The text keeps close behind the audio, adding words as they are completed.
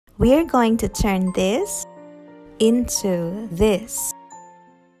we're going to turn this into this.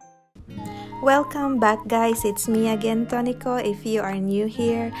 Welcome back, guys. It's me again, Toniko. If you are new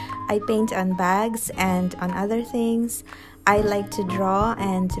here, I paint on bags and on other things. I like to draw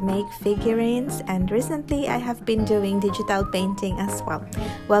and make figurines, and recently I have been doing digital painting as well.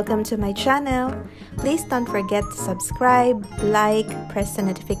 Welcome to my channel. Please don't forget to subscribe, like, press the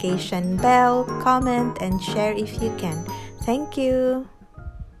notification bell, comment, and share if you can. Thank you.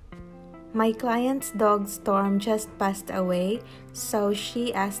 My client's dog Storm just passed away, so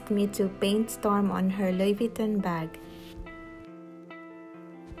she asked me to paint Storm on her Louis Vuitton bag.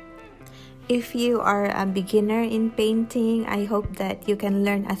 If you are a beginner in painting, I hope that you can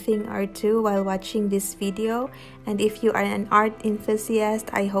learn a thing or two while watching this video. And if you are an art enthusiast,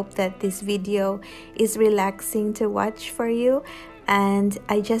 I hope that this video is relaxing to watch for you. And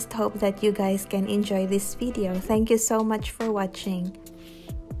I just hope that you guys can enjoy this video. Thank you so much for watching.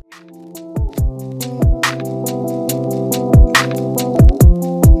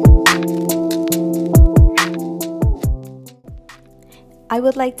 I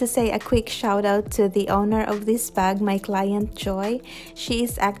would like to say a quick shout out to the owner of this bag, my client Joy. She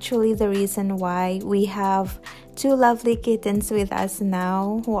is actually the reason why we have two lovely kittens with us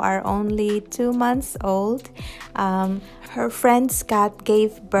now who are only 2 months old. Her friend's cat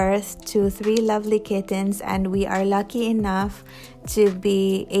gave birth to 3 lovely kittens, and we are lucky enough to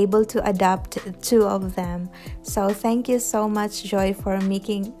be able to adopt 2 of them. So thank you so much, Joy, for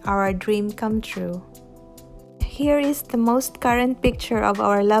making our dream come true. Here is the most current picture of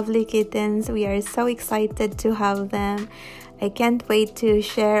our lovely kittens. We are so excited to have them. I can't wait to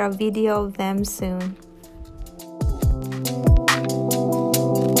share a video of them soon.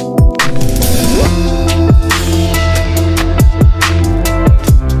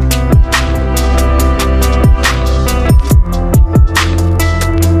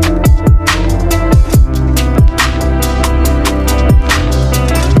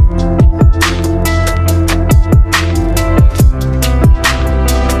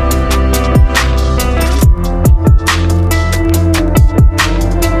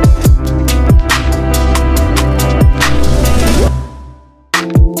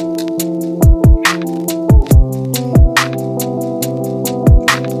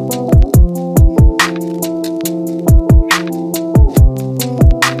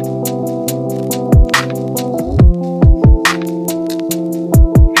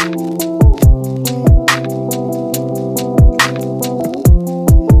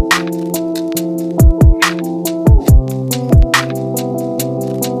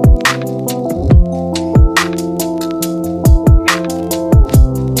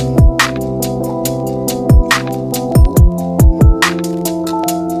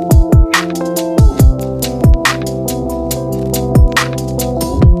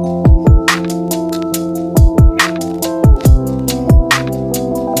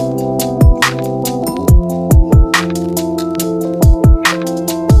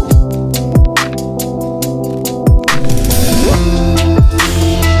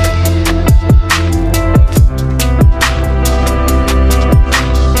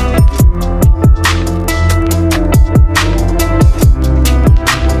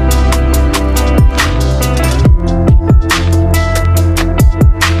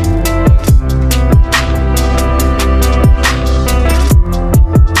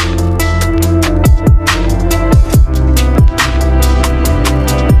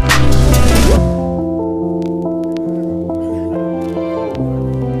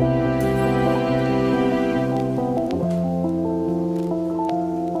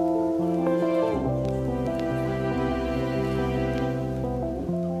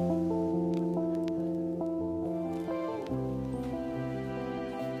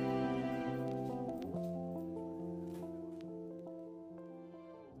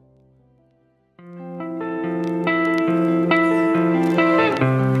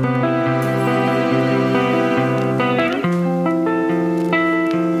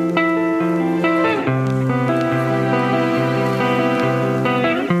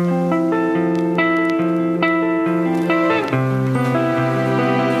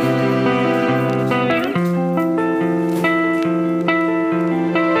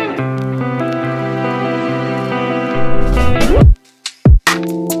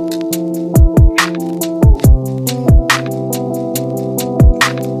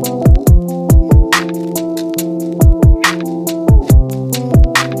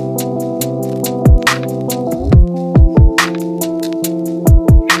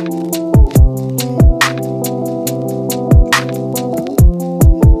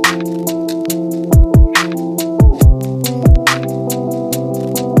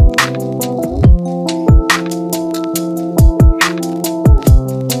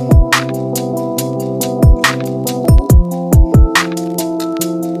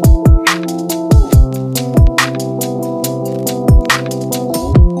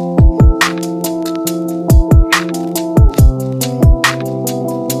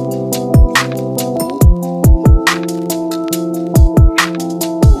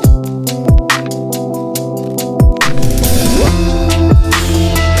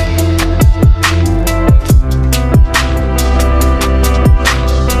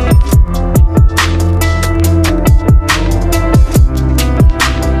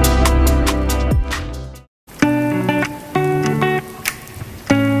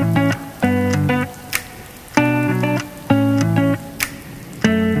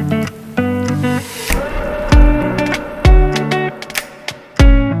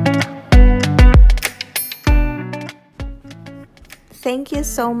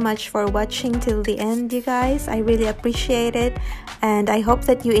 so much for watching till the end, you guys. I really appreciate it, and I hope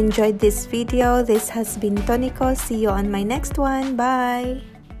that you enjoyed this video. This has been Toniko. See you on my next one.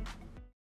 Bye!